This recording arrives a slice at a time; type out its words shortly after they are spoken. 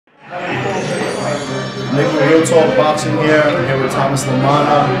Nick Real Talk Boxing here. I'm here with Thomas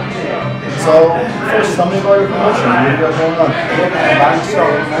LaManna. So, first, tell me about your promotion. What do you got going on?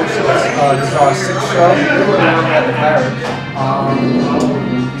 This is our sixth show. We're at the Parrot.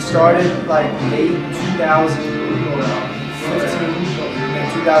 We started like late 2015, and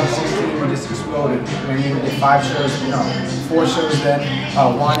 2016 we just exploded. We did 5 shows, 4 shows then,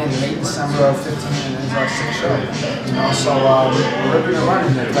 one in late December of 15, and this is our 6th show. So we're ripping and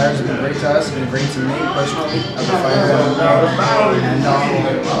running. The players have been great to us, been great to me personally. I've been fighting and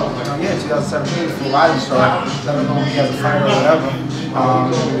yeah, 2017 for Rising Star. Never known me as a fighter or whatever.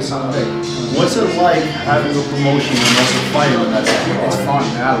 It was something big. What's it like having a promotion and also fighting in that time? It's fun,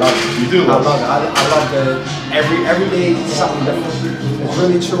 man. I love it. You do? I love it. I love the every day is something different. It's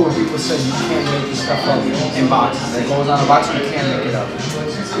really true when people say you can't make this stuff up in boxing. It goes on in boxing, you can't make it up.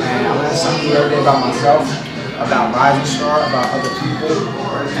 And I learn something every day about myself, about Rising Star, about other people,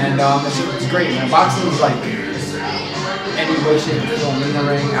 and it's great, man. Boxing is like any way, shape, or form in the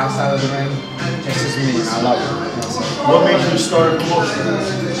ring, outside of the ring. It's just me, and I love it. What made you start a promotion?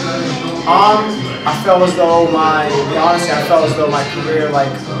 I felt as though I felt as though my career,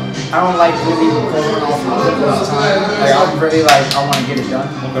 like, I don't like really going off all the time. Like, I'm really like, I want to get it done.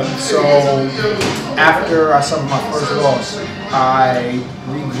 Okay. So, after I suffered my first loss, I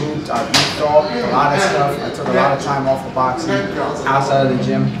regrouped, I rethought a lot of stuff. I took a lot of time off of boxing, outside of the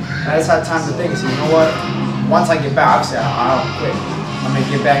gym. And I just had time to think, so you know what? Once I get back, obviously I don't quit. I'm going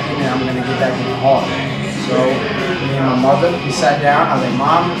to get back in there, I'm going to get back in the hard. So, me and my mother, we sat down. I was like,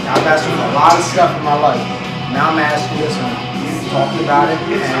 Mom, I've asked you for a lot of stuff in my life. Now I'm asking you this one. Talking about it,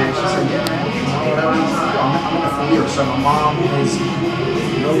 and she said, yeah, man, whatever you do, I'm in it for you. So my mom is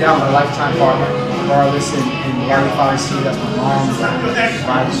no doubt my lifetime partner. Regardless in whatever I see, that's my mom.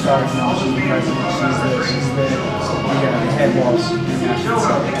 Rising Star, she's the president. She's the head boss.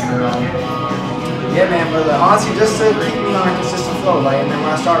 Yeah, man, but honestly, just to keep me on a consistent flow. Like, and then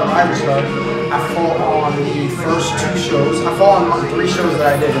when I started Rising Star, I fought on the first 2 shows. I fought on 3 shows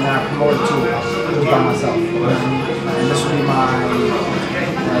that I did, and then I promoted 2 by myself. And this will be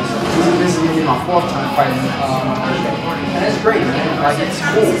this is gonna be my 4th time fighting. And it's great, man. Like, it's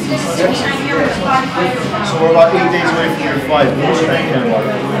cool. So we're about 8 days away from your fight. What's your training camp like?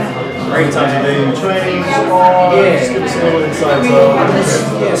 Great times a day in training, sparring, just give us a little insight.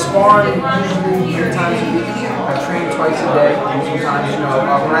 Sparring usually 3 times a week. I train twice a day. And sometimes,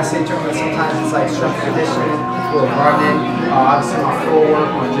 when I say training, sometimes it's like strength and conditioning, running, obviously my floor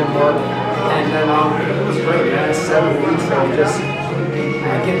work, my gym work. And then it was great, man. 7 weeks of just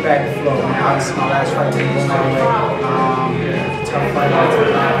get back to flow. Obviously, my last fight didn't go my way. Tough fight, I took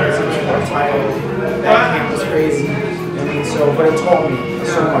it title. That camp was crazy. But it taught me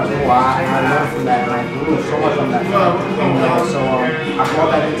so much more. I learned from that, and I grew so much from that. So I brought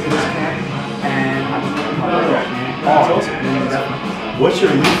that into this camp, and I became my player, man. Definitely. What's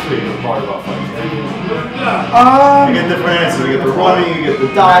your least favorite part about fighting? You get different answers. You get the running, you get the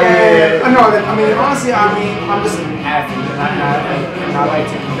diet. Honestly, I'm just an athlete, and I like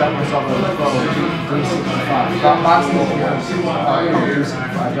to conduct myself as a pro. 365. Boxing is a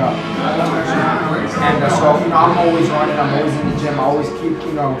 365 job. And so, I'm always running, I'm always in the gym, I always keep,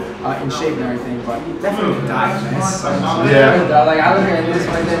 in shape and everything, but definitely the diet, man. Like, I look at this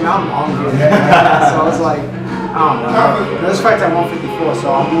right there, now I'm hungry. So it's like, I don't know. This fight's at 154,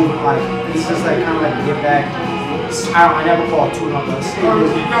 so I'm moving like, it's just like kind of like a get back. I never call it tune up, but so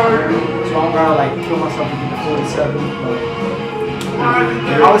I'm gonna like kill myself to get to 47. But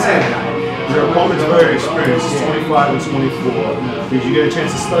I would say that. Your opponent's very experienced, 25 and 24. Did you get a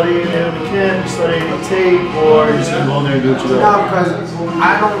chance to study in the camp, study any tape, or you just gonna go in there and do what you do? No, because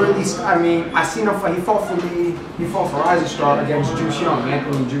I don't really, I seen him fight. He fought for me, he fought for Rising Star against Juice Young,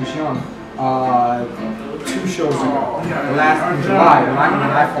 Anthony Juice Young. 2 shows ago, last in July, when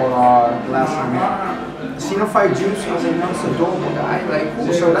I fought last time. I seen him fight Juice, I was like, it's a adorable guy.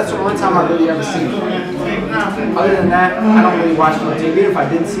 Like, so that's the only time I really ever seen him. Other than that, I don't really watch him on TV. If I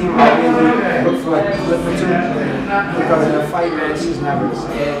didn't see him, I really look for like a clip or 2. Because in a fight, man, it's just never the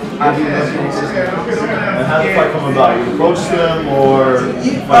same. I'd be looking at it. And how did the fight come about? You approached them, or?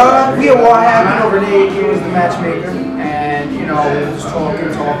 I had Renee, he was the matchmaker. And, we were just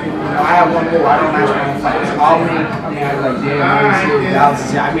talking. I have one more. I don't match my own fights. I was like, Dallas,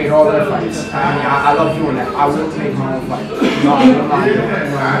 I made all their fights. I love doing that. I wouldn't make my own fight. My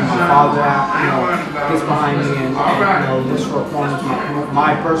father, gets behind me and this for opponents.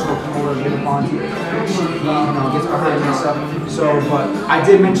 My personal promoter, Jim Ponzi, he, gets behind me and stuff. So, but I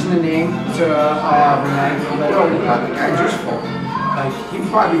did mention the name to Renee. I'm like, oh, you got the guy just for. Like, he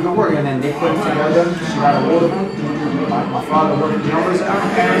probably good work, and then they put it together. She got a hold of him. My father worked the numbers out,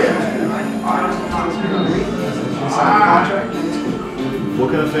 and sign the contract. What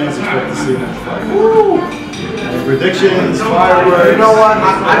can the fans expect to see in that fight? Any predictions, fireworks? You know what?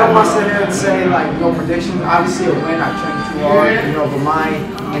 I don't want to sit here and say like no prediction. Obviously a win. I trained too hard, you know, but my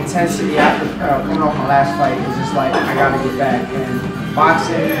intensity after coming off my last fight is just like I got to get back. And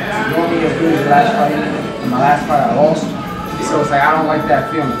boxing, normally as good as the last fight. In my last fight I lost, so it's like I don't like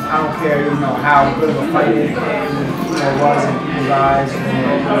that feeling. I don't care, you know, how good of a fight it was in people's eyes, or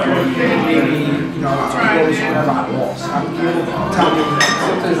maybe, you know, it's close, whatever, I lost. I'm here to tell me,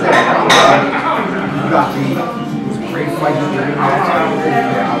 to this day, I don't know, you got me, it was a great fight, you did a match,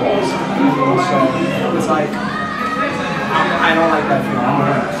 I lost. So it's like, I don't like that feeling, I'm a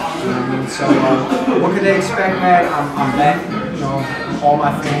winner. You know what I mean? So what could they expect, man? I'm back, you know, all my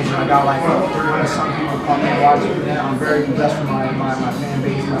fans, and I got like some people coming and watching me. I'm very blessed for my fan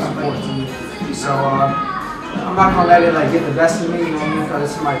base, my support team. So I'm not gonna let it like get the best of me, you know what I mean? Because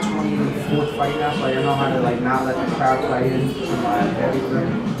this is my 24th fight now, so like, I know how to like not let the crowd fight in to my everything.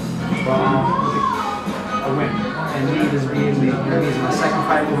 But a win. And me is my second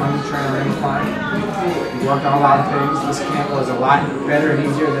fight with my new trainer, Incline. We worked on a lot of things. This camp was a lot better and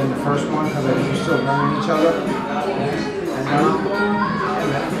easier than the first one because we were still learning each other. And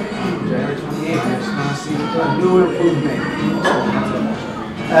January 28th, I just want to see a new improvement.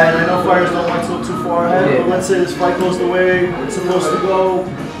 And I know fighters don't like to look too far ahead, but let's say this fight goes the way it's supposed to go.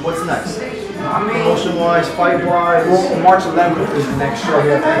 What's next? I mean, promotion-wise, fight-wise. Well, March 11th is the next show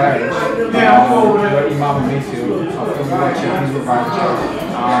here at the Claridge. Imam Mayfield. I'll film my chip. He's with Ryan.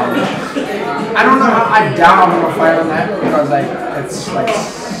 I don't know. I doubt I'm gonna fight on that because like it's like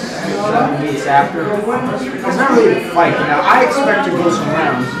 7 weeks after. It's not really a fight. Now I expect to go some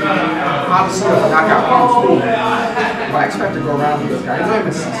rounds. Obviously, if I knock out cool, but I expect to go around with this guy. He's only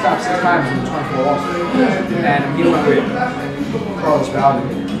been stopped 6 times in 24 losses, and he went with Carlos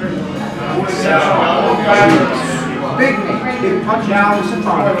Valdez. Big name, big punch down, even his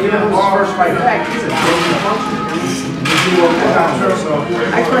first fight back, he's a big puncher. So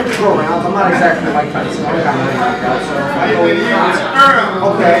I expect to go around. I'm not exactly like Tyson. I got nothing like that. So if I go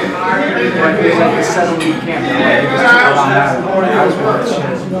okay, but it's like a 7-week camp. I just around that. I was with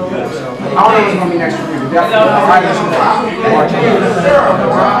shit. So I don't know what's gonna be next week. Definitely right this March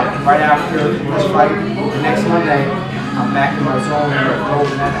 8th. Right after this fight, the next Monday, I'm back in my zone and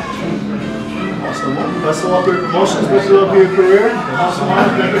rolling that action. Awesome. Best of luck with your promotions, best of luck with your career.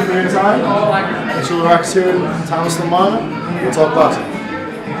 Thank you for your time. Nic Slickslugger here, Thomas LaManna. We'll talk boxing.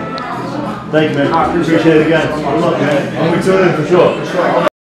 Thank you, man. Appreciate it again. Good luck, man. I'll be tuning in for sure.